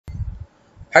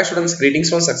Hi students, greetings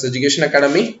from Success Education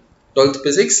Academy, 12th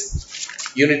Physics,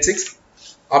 Unit 6,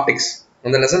 Optics.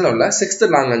 இந்த லெசன்ல உள்ள 6th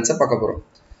long answer பார்க்க போறோம்.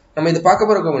 நம்ம இது பார்க்க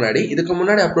போறதுக்கு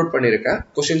முன்னாடி அப்லோட் பண்ணிருக்க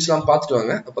क्वेश्चंसலாம் பார்த்துட்டு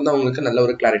வாங்க. அப்பதான் உங்களுக்கு நல்ல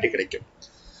ஒரு கிளாரிட்டி கிடைக்கும்.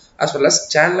 As well as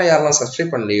சேனலை யாரெல்லாம்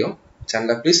சப்ஸ்கிரைப் பண்ணலையோ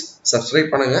சேனலை ப்ளீஸ்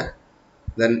சப்ஸ்கிரைப் பண்ணுங்க.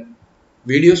 Then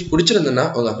வீடியோஸ் பிடிச்சிருந்தா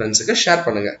உங்க ஃப்ரெண்ட்ஸ்க்கு ஷேர்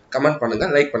பண்ணுங்க, கமெண்ட் பண்ணுங்க,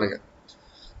 லைக் பண்ணுங்க.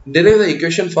 Derive the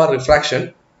equation for refraction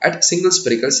at single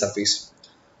spherical surface.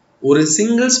 ஒரு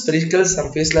சிங்கிள் ஸ்பெரிக்கல்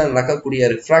சர்ஃபேஸ்ல நடக்கக்கூடிய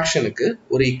ரிஃப்ராக்ஷனுக்கு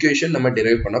ஒரு ஈக்குவேஷன் நம்ம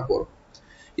டெரைவ் பண்ண போறோம்.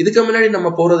 இதுக்கு முன்னாடி நம்ம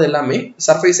போறது எல்லாமே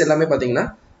சர்ஃபேஸ் எல்லாமே பாத்தீங்கன்னா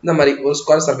இந்த மாதிரி ஒரு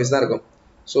ஸ்கொயர் சர்ஃபேஸ் தான் இருக்கும்.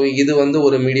 ஸோ இது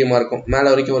ஒரு மீடியமா இருக்கும், மேல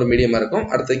வரைக்கும் ஒரு மீடியமா இருக்கும்,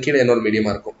 அடுத்து கீழே இன்னொரு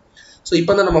மீடியமா இருக்கும். ஸோ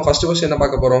இப்போ தான் நம்ம ஃபர்ஸ்ட் என்ன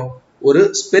பார்க்க போறோம், ஒரு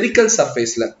ஸ்பெரிக்கல்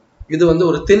சர்ஃபேஸ்ல இது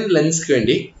ஒரு தின் லென்ஸ்க்கு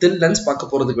வேண்டி தின் லென்ஸ்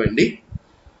பார்க்க போறதுக்கு வேண்டி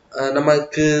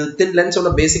நமக்கு தின்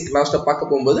லென்ஸோட பேசிக் லாஸ்ட்டை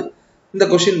பார்க்க போகும்போது இந்த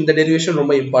கொஸ்டின் இந்த டெரிவேஷன்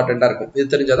ரொம்ப இம்பார்ட்டண்டா இருக்கும். இது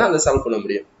தெரிஞ்சாதான் அதை சால்வ் பண்ண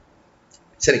முடியும்.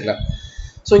 சரிங்களா?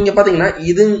 ஸோ இங்க பாத்தீங்கன்னா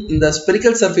இது இந்த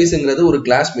ஸ்பெரிக்கல் சர்ஃபேஸ்ங்கிறது ஒரு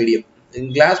கிளாஸ் மீடியம்.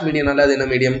 கிளாஸ் மீடியம்னால அது என்ன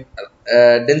மீடியம்?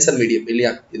 டென்சர் மீடியம்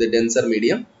இல்லையா? இது டென்சர்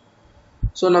மீடியம்.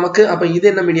 ஸோ நமக்கு அப்ப இது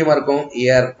என்ன மீடியமா இருக்கும்?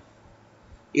 ஏர்.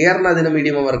 ஏர்னா அது என்ன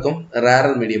மீடியமா இருக்கும்?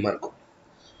 ரேரல் மீடியமா இருக்கும்.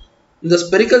 இந்த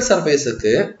ஸ்பெரிக்கல்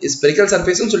சர்ஃபேஸுக்கு ஸ்பெரிக்கல்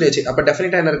சர்ஃபேஸ்னு சொல்லியாச்சு. அப்ப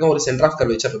டெஃபினட்டா என்ன இருக்கும்? ஒரு சென்டர் ஆஃப்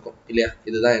கர்வேச்சர் இருக்கும் இல்லையா?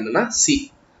 இதுதான் என்னன்னா சி.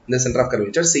 இந்த சென்டர் ஆஃப்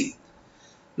கர்வேச்சர் சி.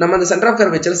 நம்ம அந்த சென்டர் ஆஃப்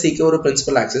கர்வேச்சர் சிக்கு ஒரு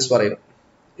பிரின்சிபல் ஆக்சிஸ் வரையணும்.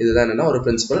 இதுதான் என்னன்னா ஒரு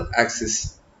பிரின்சிபல் ஆக்சிஸ்.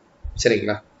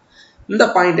 சரிங்களா? இந்த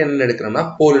பாயிண்ட் என்ன எடுக்கிறோம்னா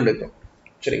போல் எடுக்கிறோம்.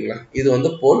 சரிங்களா? இது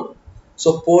போல். ஸோ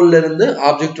போல்ல இருந்து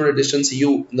ஆப்ஜெக்டோட டிஸ்டன்ஸ்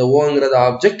u, இந்த ஓங்கிறது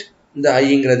ஆப்ஜெக்ட், இந்த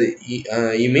ஐங்கிறது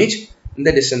இமேஜ்,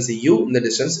 இந்த டிஸ்டன்ஸ் u, இந்த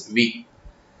டிஸ்டன்ஸ் v.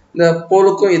 இந்த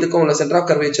போலுக்கும் இதுக்கும் உள்ள சென்டர் ஆஃப்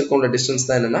கர்வேச்சருக்கும் உள்ள டிஸ்டன்ஸ்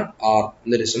தான் என்னன்னா r.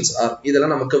 இந்த டிஸ்டன்ஸ் r.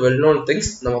 இதெல்லாம் நமக்கு வெல் நோன்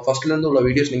திங்ஸ். நம்ம ஃபர்ஸ்ட்ல இருந்து உள்ள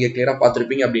வீடியோஸ் நீங்க கிளியரா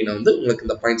பார்த்திருப்பீங்க அப்படின்னா உங்களுக்கு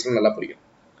இந்த பாயிண்ட்ஸ் நல்லா புரியும்.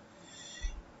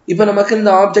 இப்ப நமக்கு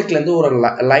இந்த ஆப்ஜெக்ட்ல இருந்து ஒரு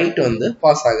லைட்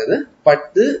பாஸ் ஆகுது,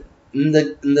 பட்டு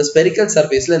இந்த ஸ்பெரிக்கல்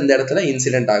சர்ஃபேஸ்ல இந்த இடத்துல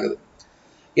இன்சிடென்ட் ஆகுது.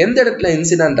 எந்த இடத்துல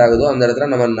இன்சிடென்ட் ஆகுதோ அந்த இடத்துல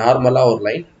நம்ம நார்மலா ஒரு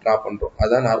லைன் டிரா பண்றோம்.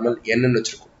 அதான் நார்மல் n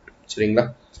வச்சிருக்கோம். சரிங்களா?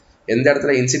 எந்த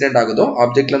இடத்துல இன்சிடென்ட் ஆகுதோ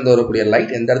ஆப்ஜெக்ட்ல இருந்து வரக்கூடிய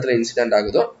லைட் எந்த இடத்துல இன்சிடென்ட்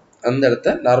ஆகுதோ அந்த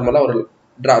இடத்துல நார்மலா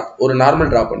ஒரு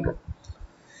நார்மல் டிரா பண்றோம்.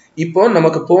 இப்போ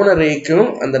நமக்கு போன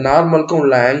ரேக்கும் அந்த நார்மலுக்கும்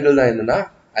உள்ள ஆங்கிள் தான் என்னன்னா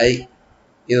ஐ.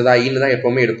 இதுதான் ஐன்னு தான்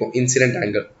எப்பவுமே இருக்கும், இன்சிடென்ட்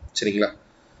ஆங்கிள். சரிங்களா?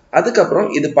 அதுக்கப்புறம்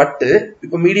இது பட்டு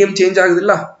இப்ப மீடியம் சேஞ்ச் ஆகுது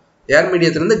இல்ல, ஏர்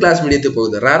மீடியத்துல இருந்து கிளாஸ் மீடியத்துக்கு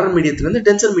போகுது, ரேரல் மீடியத்துல இருந்து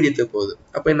டென்சர் மீடியத்துக்கு போகுது.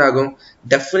 அப்ப என்ன ஆகும்?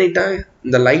 டெஃபினட்டா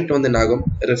இந்த லைட் என்ன ஆகும்?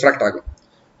 ரிஃப்ராக்ட் ஆகும்.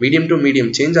 மீடியம் டு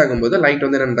மீடியம் சேஞ்ச் ஆகும்போது லைட்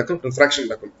என்ன நடக்கும்? ரிஃப்ராக்ஷன்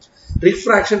நடக்கும்.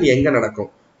 ரிஃப்ராக்ஷன் எங்க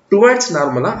நடக்கும்? டுவர்ட்ஸ்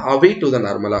நார்மலா, அவே டு த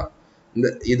நார்மலா.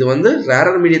 இது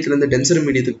ரேரல் மீடியத்துல இருந்து டென்சர்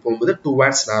மீடியத்துக்கு போகும்போது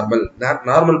டுவர்ட்ஸ் நார்மல்.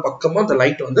 நார்மல் பக்கமா அந்த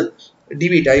லைட்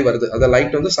டிவிட் ஆகி வருது. அந்த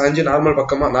லைட் சாஞ்சு நார்மல்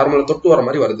பக்கமா நார்மல் தொட்டு வர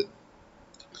மாதிரி வருது.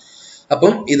 அப்போ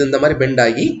இது இந்த மாதிரி பெண்ட்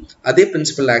ஆகி அதே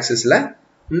பிரின்சிபல் ஆக்சிஸ்ல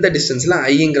இந்த டிஸ்டன்ஸ்ல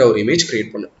ஐங்கிற ஒரு இமேஜ் கிரியேட்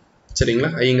பண்ணும். சரிங்களா?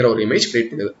 ஐங்கிற ஒரு இமேஜ் கிரியேட்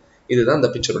பண்ணுது. இதுதான் இந்த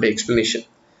பிக்சரோட எக்ஸ்பிளனேஷன்.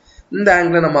 இந்த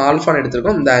ஆங்கிளை நம்ம ஆல்பான்னு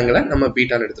எடுத்திருக்கோம், இந்த ஆங்கிளை நம்ம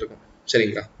பீட்டான்னு எடுத்திருக்கோம்.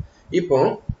 சரிங்களா? இப்போ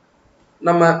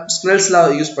நம்ம ஸ்னெல்ஸ் லா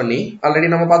யூஸ் பண்ணி ஆல்ரெடி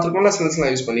நம்ம பார்த்திருக்கோம்ல, ஸ்னெல்ஸ் லா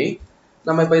யூஸ் பண்ணி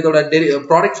நம்ம இப்போ இதோட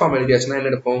ப்ராடக்ட் ஃபார்ம் எழுதியாச்சுன்னா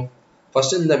என்ன எடுப்போம்?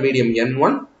 ஃபர்ஸ்ட் இந்த மீடியம்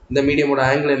n1, இந்த மீடியமோட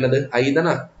ஆங்கிள் என்னது? ஐ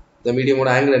தானா? இந்த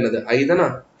மீடியமோட ஆங்கிள் என்னது? ஐ தானா?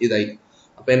 இது ஐ.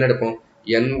 அப்ப என்ன எடுப்போம்?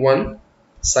 n1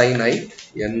 sin i,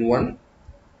 n1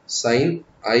 sin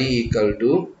i equal to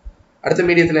அடுத்த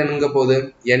மீடியத்துல எங்க போகுது?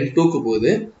 n2க்கு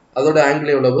போகுது. அதோட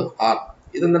ஆங்கிள் எவ்வளவு? r.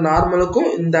 இது இந்த நார்மலுக்கும்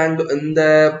இந்த ஆங்கிள் இந்த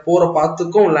போற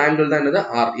பாத்துக்கும் உள்ள ஆங்கிள் தான் என்னது?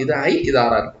 r. இது i, இது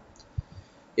r இருக்கும்.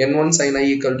 n1 sin i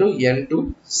equal to n2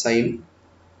 sin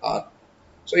r.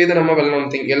 So இது நம்ம வெல் நோன்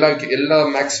திங். எல்லா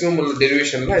மேக்ஸிமம் உள்ள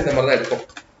டெரிவேஷன்ல இந்த மாதிரி தான் இருக்கும்.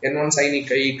 n1 sin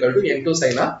i equal to n2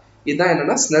 sin r. இதுதான்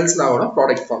என்னன்னா ஸ்னெல்ஸ் லாவோட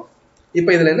ப்ராடக்ட் ஃபார்ம்.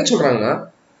 இப்போ இதுல என்ன சொல்றாங்கன்னா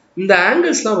இந்த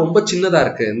ஆங்கிள்ஸ்லாம் ரொம்ப சின்னதா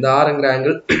இருக்கு. இந்த ஆர்ங்கிற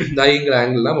ஆங்கிள், இந்த ஐங்கிற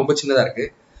ஆங்கிள்லாம் ரொம்ப சின்னதா இருக்கு.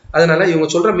 அதனால இவங்க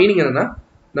சொல்ற மீனிங் என்னன்னா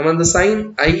நம்ம இந்த sin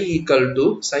i equal to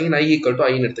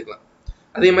ஐன்னு எடுத்துக்கலாம்.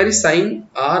 அதே மாதிரி sin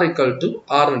r equal to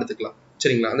r எடுத்துக்கலாம்.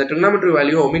 சரிங்களா? அந்த ட்ரிகோனோமெட்ரி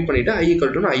வேல்யூவை ஒமிட் பண்ணிட்டு i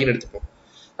equal to ஐன்னு எடுத்துப்போம்.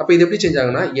 அப்ப இது எப்படி சேஞ்ச்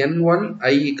ஆகும்னா n1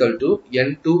 i equal to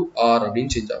n2 r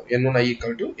அப்படின்னு சேஞ்ச் ஆகும். n1 i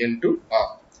equal to n2 r.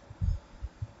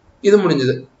 இது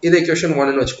முடிஞ்சது. இது equation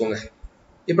 1ன்னு வச்சுக்கோங்க.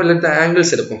 இப்போ லெட் தி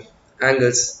ஆங்கிள்ஸ் எடுப்போம்.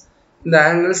 ஆங்கிள்ஸ், இந்த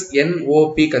ஆங்கிள்ஸ்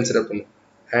NOP கன்சிடர் பண்ணும்.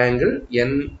 Angle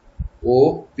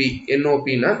NOP.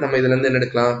 NOPனா நம்ம இதுல இருந்து என்ன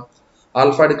எடுக்கலாம்?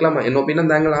 ஆல்பா எடுக்கலாமா? NOPனா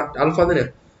இந்த ஆங்கிள் ஆல்பா தானே.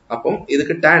 அப்போ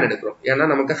இதுக்கு tan எடுக்கிறோம். ஏன்னா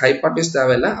நமக்கு ஹைபாட்டிஸ்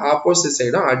தேவையில்ல, ஆப்போசிட்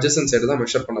சைடும் அட்ஜசன்ட் சைடு தான்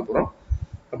மெஷர் பண்ண போறோம்.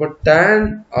 அப்போ tan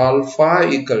ஆல்பா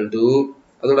ஈக்குவல் டு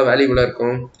அதோட வேல்யூ எவ்வளவு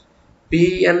இருக்கும்?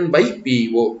 PN by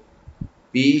PO.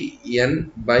 PN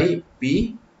by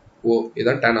PO.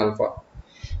 இதுதான் tan ஆல்பா.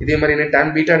 இதே மாதிரி என்ன tan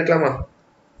பீட்டா எடுக்கலாமா?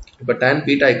 இப்ப tan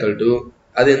beta equal to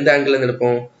அது எந்த ஆங்கிள்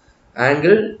எடுப்போம்?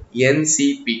 Angle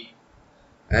NCP.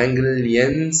 Angle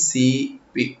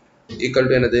NCP. equal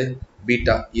to என்னது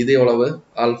பீட்டா. இது எவ்வளவு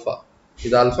ஆல்பா,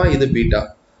 இது ஆல்பா, இது பீட்டா.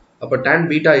 அப்ப tan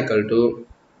beta equal to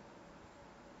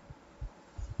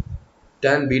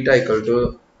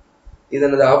இது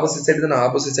என்னது ஆப்போசிட் சைடு தான,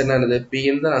 ஆப்போசிட் சைடுனா என்னது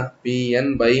pn தான, pn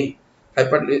by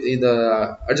இது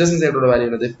adjacent சைடோட வேல்யூ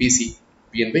என்னது pc,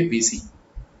 pn by pc.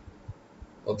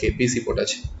 Okay pc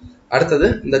போட்டாச்சு. அடுத்தது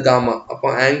இந்த காமா, அப்போ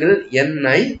angle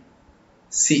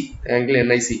NIC, angle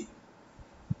NIC,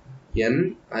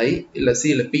 NI இல்ல C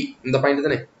இல்ல P, இந்த பாயிண்ட்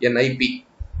தானே NIP,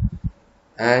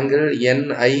 angle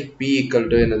NIP equal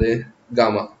to என்னது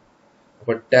காமா.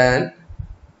 அப்போ tan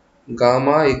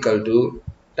gamma equal to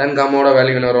tan gamma ஓட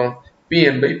வேல்யூ என்ன வரும்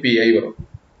pn by pi வரும்.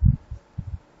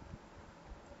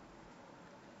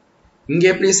 இங்க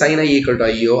எப்படி sin I equal to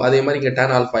IO, அதே மாதிரி இங்க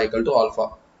tan alpha equal to alpha.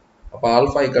 அப்ப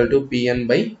alpha equal to pn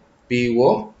by po,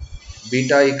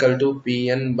 beta equal to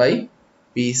pn by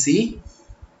pc,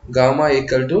 gamma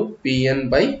equal to pn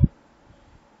by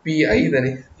pi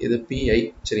தானே, இது pi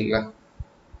சரிங்களா,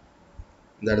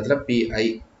 இந்த இடத்துல pi,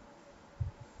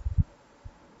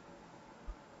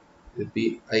 இது pi.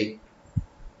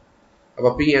 அப்ப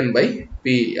pn by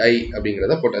pi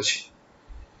அப்படிங்கறத போட்டாச்சு.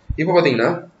 இப்போ பாத்தீங்கன்னா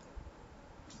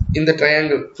இந்த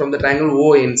triangle, from the triangle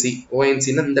ONC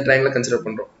னா இந்த triangle கன்சிடர்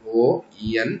பண்றோம்,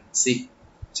 ONC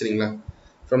சரிங்களா.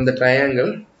 from the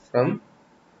triangle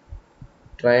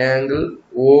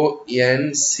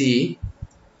ONC,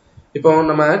 இப்போ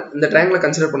நம்ம இந்த triangle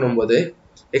கன்சிடர் பண்ணும்போது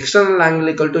external angle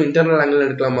equal to internal angle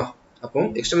எடுக்கலாமா. அப்போ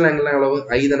external angle எவ்வளவு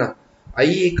I தானா, I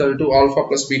equal to alpha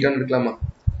plus beta எடுக்கலாமா.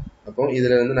 அப்போ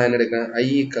இதுல வந்து நான் என்ன எடுக்கிறேன், I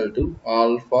equal to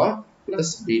alpha plus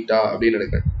beta அப்படின்னு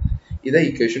எடுக்கிறேன். இதை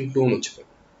equation 2 னு வச்சுப்போம்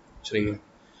சரிங்களா.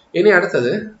 இனி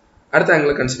அடுத்த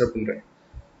ஆங்கிள் கன்சிடர் பண்றேன்.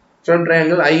 from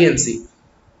triangle INC,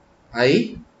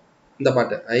 இந்த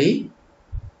பாட்டு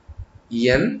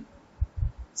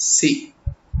INC,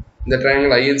 இந்த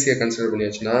triangle INC கன்சிடர்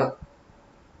பண்ணியாச்சுன்னா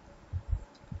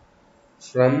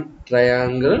from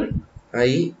triangle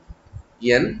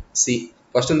INC,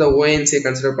 ஃபர்ஸ்ட் இந்த ONC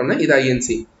கன்சிடர் பண்ண, இது INC.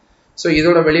 சோ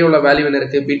இதோட வெளிய உள்ள வேல்யூ என்ன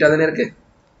இருக்கு, பீட்டா தானே இருக்கு.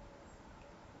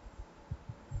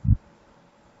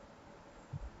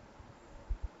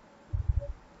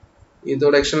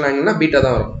 இதோட எக்ஸ்டர்னல் ஆங்கிள்னா பீட்டா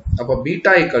தான் வரும். அப்ப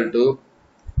பீட்டா equal to,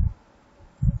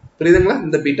 புரியுதுங்களா,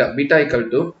 இந்த பீட்டா equal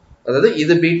to, அதாவது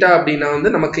இது பீட்டா அப்படின்னா வந்து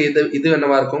நமக்கு இது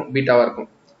என்னவா இருக்கும், பீட்டாவா இருக்கும்.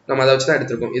 நம்ம அதை வச்சுதான்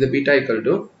எடுத்திருக்கோம். இது beta equal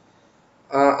to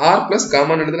r plus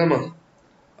gamma எடுத்துக்கலாமா.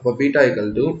 அப்ப beta equal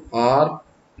to r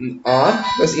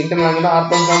plus internal angle r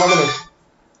plus gamma தானே.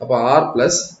 அப்ப r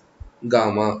plus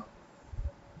gamma.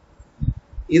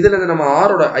 இதுல இருந்து நம்ம r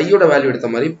ஓட I ஓட வேல்யூ எடுத்த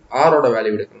மாதிரி r ஓட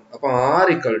வேல்யூ எடுக்கணும். அப்ப r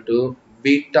equal to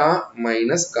beta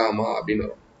minus gamma அப்படின்னு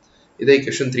வரும். இதை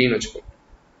equation 3 னு வச்சுப்போம்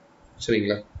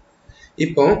சரிங்களா.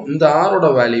 இப்போ இந்த r ஓட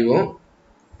வேல்யூவும்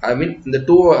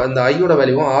இந்த I ஓட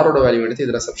வேல்யூவும் r ஓட வேல்யூவும் எடுத்து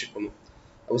இதுல சப்ஸ்டிட்யூட் பண்ணுவோம்.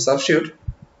 அப்ப சப்ஸ்டிட்யூட்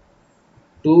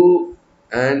 2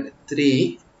 and 3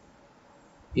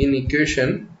 in equation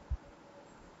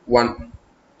 1.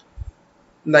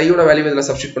 இந்த I ஓட வேல்யூ இதுல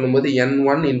சப்ஸ்டிட்யூட் பண்ணும்போது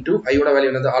n1 into I ஓட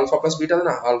வேல்யூ என்னது alpha plus beta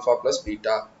தான, alpha plus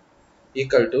beta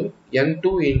equal to n2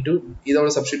 into இதோட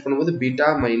சப்ஸ்டிட்யூட் பண்ணும்போது beta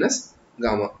minus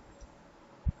gamma.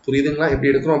 புரியுதுங்களா எப்படி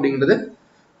எடுக்கணும் அப்படிங்கிறது.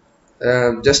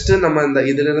 ஜஸ்ட் நம்ம இந்த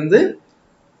இதுல இருந்து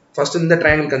ஃபர்ஸ்ட் இந்த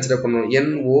ட்ரையாங்கிள் கன்சிடர் பண்ணனும்,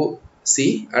 NOC,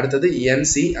 அடுத்தது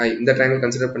NCI, இந்த ட்ரையாங்கிள்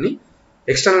கன்சிடர் பண்ணி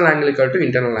external angle equal to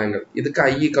internal angle, இதுக்கு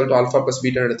I equal to alpha plus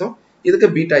beta எடுத்தோம், இதுக்கு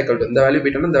beta equal to, இந்த வேல்யூ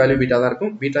பீட்டானா இந்த வேல்யூ பீட்டா தான்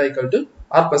இருக்கும், beta equal to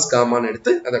r plus gamma னு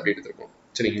எடுத்து அதை அப்படி எடுத்துருக்கோம்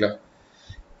சரிங்களா.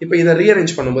 இப்போ இதை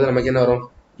ரீஅரேஞ்ச் பண்ணும்போது நமக்கு என்ன வரும்,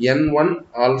 n1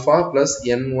 alpha plus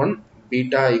n1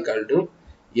 beta equal to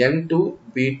n2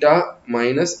 beta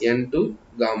minus n2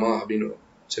 gamma அப்படின்னு வரும்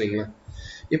சரிங்களா.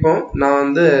 இப்போ நான்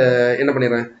வந்து என்ன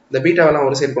பண்ணிடுறேன், இந்த பீட்டாவெல்லாம்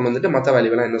ஒரு சைடு கொண்டு வந்துட்டு மற்ற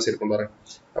வேல்யூவெல்லாம் இன்னொரு சைடு கொண்டு வரேன்.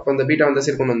 அப்போ இந்த பீட்டா வந்து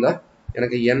சைடு கொண்டு வந்தா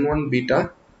எனக்கு n1 beta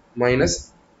minus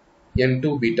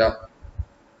n2 beta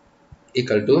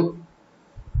equal to,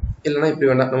 இல்லைன்னா இப்படி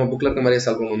வேண்டாம், நம்ம புக்ல இருக்க மாதிரியே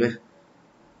சால்வ் பண்ணுவோமே.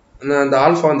 நான் அந்த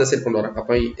ஆல்ஃபா அந்த சைடு கொண்டு வரேன்.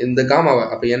 அப்போ இந்த காமாவை,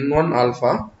 அப்போ n1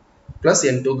 alpha plus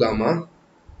n2 gamma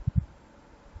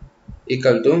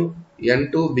equal to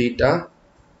n2 beta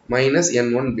minus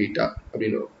n1 beta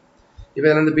அப்படின்னு வரும். இப்போ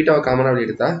இதில் இந்த பீட்டாவை காமனாக அப்படி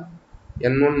எடுத்தா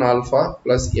n1 alpha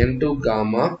plus n2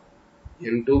 gamma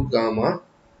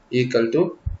equal to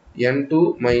n2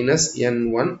 minus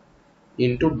n1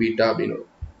 into beta அப்படின்னு வரும்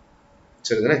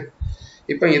சரிதானே.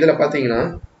 இப்போ இதில் பார்த்தீங்கன்னா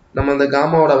நம்ம அந்த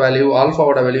காமாவோட வேல்யூ,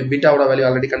 ஆல்ஃபாவோட வேல்யூ, பீட்டாவோட வேல்யூ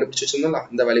ஆல்ரெடி கண்டுபிடிச்சு வச்சிருந்தோம்ல,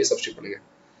 இந்த வேல்யூ சப்ஸ்டிட்யூட் பண்ணுங்க.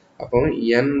 அப்போ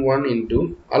n1 into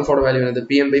ஆல்ஃபாவோட வேல்யூ என்னது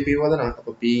pn by po தானே,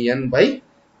 அப்போ pn by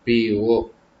po,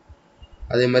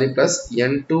 அதே மாதிரி பிளஸ்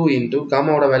n2 into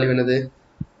காமாவோட வேல்யூ என்னது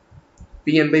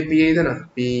pn by pi தானே,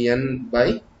 pn by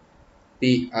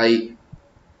pi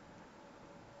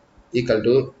equal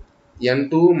to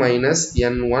n2 minus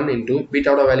n1 into beta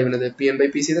ஓட வேல்யூ என்னது pn by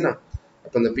pc தானா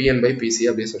அப்ப அந்த pn by pc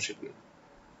அப்படியே சப்ஸ்டிட்யூட் பண்ணு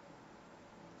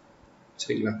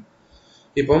சரிங்களா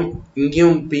இப்போ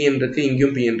இங்கேயும் pn இருக்கு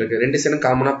இங்கேயும் pn இருக்கு ரெண்டு சைடும்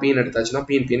காமனா pn எடுத்தாச்சுனா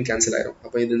pn கேன்சல் ஆயிடும்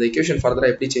அப்ப இது இந்த ஈக்குவேஷன் ஃபர்தரா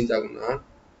எப்படி சேஞ்ச் ஆகும்னா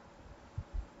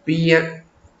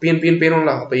pn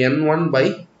பேரும்ல அப்ப n1 by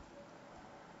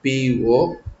po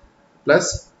plus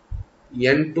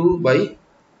n2 by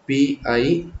pi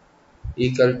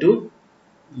equal to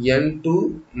n2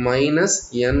 minus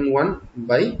n1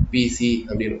 by pc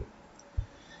அப்படினு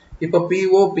இப்போ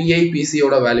po pi pc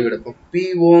ஓட வேல்யூ எடுப்போம்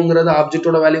poங்கிறது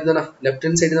ஆப்ஜெக்ட்டோட வேல்யூ தான லெஃப்ட்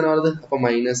ஹேண்ட் சைடு தான வருது அப்ப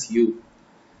minus u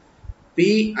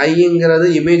piங்கிறது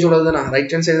இமேஜோட தான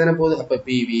ரைட் ஹேண்ட் சைடு தான போகுது அப்ப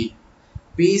pv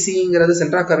pcங்கிறது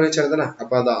சென்டர் ஆஃப் கர்வேச்சர் தான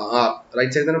அப்ப அது r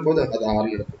ரைட் சைடு தான போகுது அது r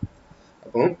னு எடுப்போம்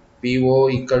அப்போ po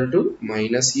equal to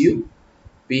minus u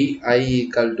pi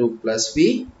equal to plus v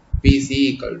pc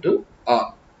equal to r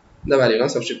இந்த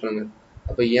வேல்யூலாம் சப்ஸ்டிட்யூட் பண்ணுங்க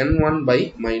அப்ப n1 by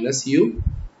minus u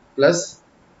plus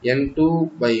n2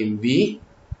 by v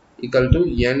equal to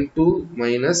n2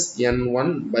 minus n1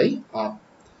 by r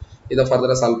இத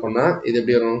ஃபர்தரா solve பண்ணா இது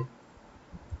எப்படி வரும்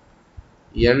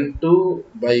n2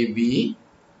 by v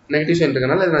negative sign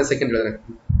இருக்கனால நான் செகண்ட் எழுதுறேன்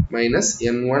minus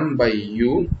n1 by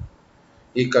u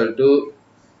equal to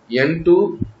n2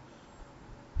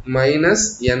 minus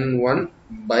n1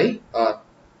 by r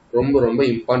ரொம்ப ரொம்ப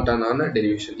இம்பார்ட்டன்டான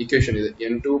டெரிவேஷன் ஈக்குவேஷன் இது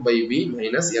n2 by v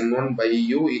minus n1 by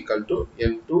u equal to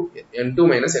n2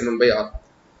 minus n1 by r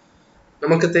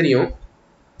நமக்கு தெரியும்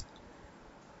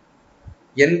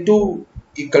n2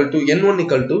 equal to n1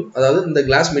 equal to அதாவது இந்த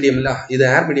class medium இல்ல இது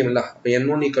ஏர் மீடியம் இல்ல அப்ப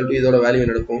n1 equal to இதோட வேல்யூ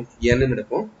என்ன எடுப்போம் n ன்னு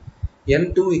எடுப்போம்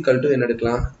n2 equal to என்ன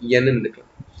எடுக்கலாம் n ன்னு எடுக்கலாம்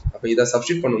அப்ப இத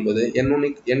சப்ஸ்டிட்யூட் பண்ணும்போது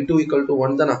n2 equal to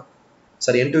 1 தானா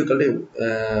சரி n2 equal to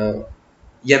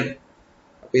n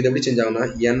அப்ப இது எப்படி சேஞ்ச் ஆகும்னா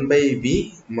n by v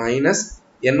minus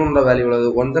n1 ஓட வேல்யூ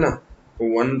எவ்வளவு 1 தானா அப்ப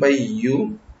 1 by u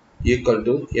equal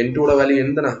to n2 ஓட வேல்யூ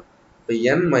என்ன தானா அப்ப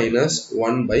n minus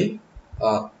 1 by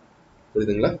r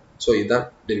புரியுதுங்களா சோ இதுதான்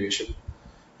டெரிவேஷன்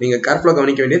நீங்க கேர்ஃபுல்லா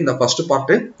கவனிக்க வேண்டிய இந்த ஃபர்ஸ்ட்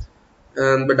பார்ட்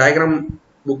இந்த டயகிராம்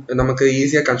புக் நமக்கு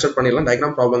ஈஸியா கன்ஸ்ட்ரக்ட் பண்ணிடலாம்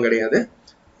டயகிராம் ப்ராப்ளம் கிடையாது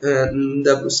இந்த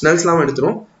ஸ்னெல்ஸ்லாம்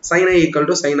எடுத்துரும் sin i equal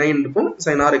to sin i எடுப்போம்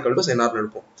sin r equal to sin r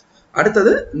எடுப்போம்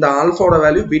அடுத்தது இந்த ஆல்பாவோட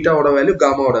வேல்யூ பீட்டாவோட வேல்யூ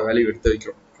காமாவோட வேல்யூ எடுத்து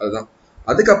வைக்கிறோம் அதுதான்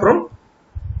அதுக்கு அப்புறம்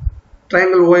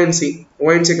ட்ரையாங்கிள்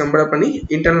ONC கம்பேர் பண்ணி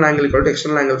internal angle equal to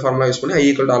external angle formula use பண்ணி i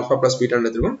equal to alpha plus beta ன்னு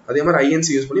எடுத்துக்கோம் அதே மாதிரி INC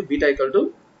யூஸ் பண்ணி beta equal to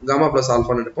gamma plus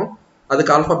alpha ன்னு எடுப்போம்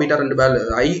அதுக்கு ஆல்பா பீட்டா ரெண்டு வேல்யூ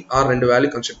i r ரெண்டு வேல்யூ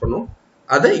கன்ஸ்ட்ரக்ட் பண்ணும்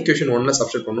அதை ஈக்குவேஷன் 1ல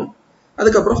சப்ஸ்டிட்யூட் பண்ணும்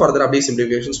அதுக்கு அப்புறம் ஃபர்தர் அப்படியே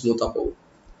சிம்பிளிஃபிகேஷன் ஸ்மூத்தா போகும்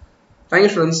Thank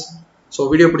you friends. So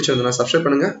video பிடிச்சிருந்தா சப்ஸ்கிரைப்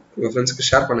பண்ணுங்க உங்க ஃப்ரெண்ட்ஸ்க்கு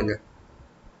ஷேர் பண்ணுங்க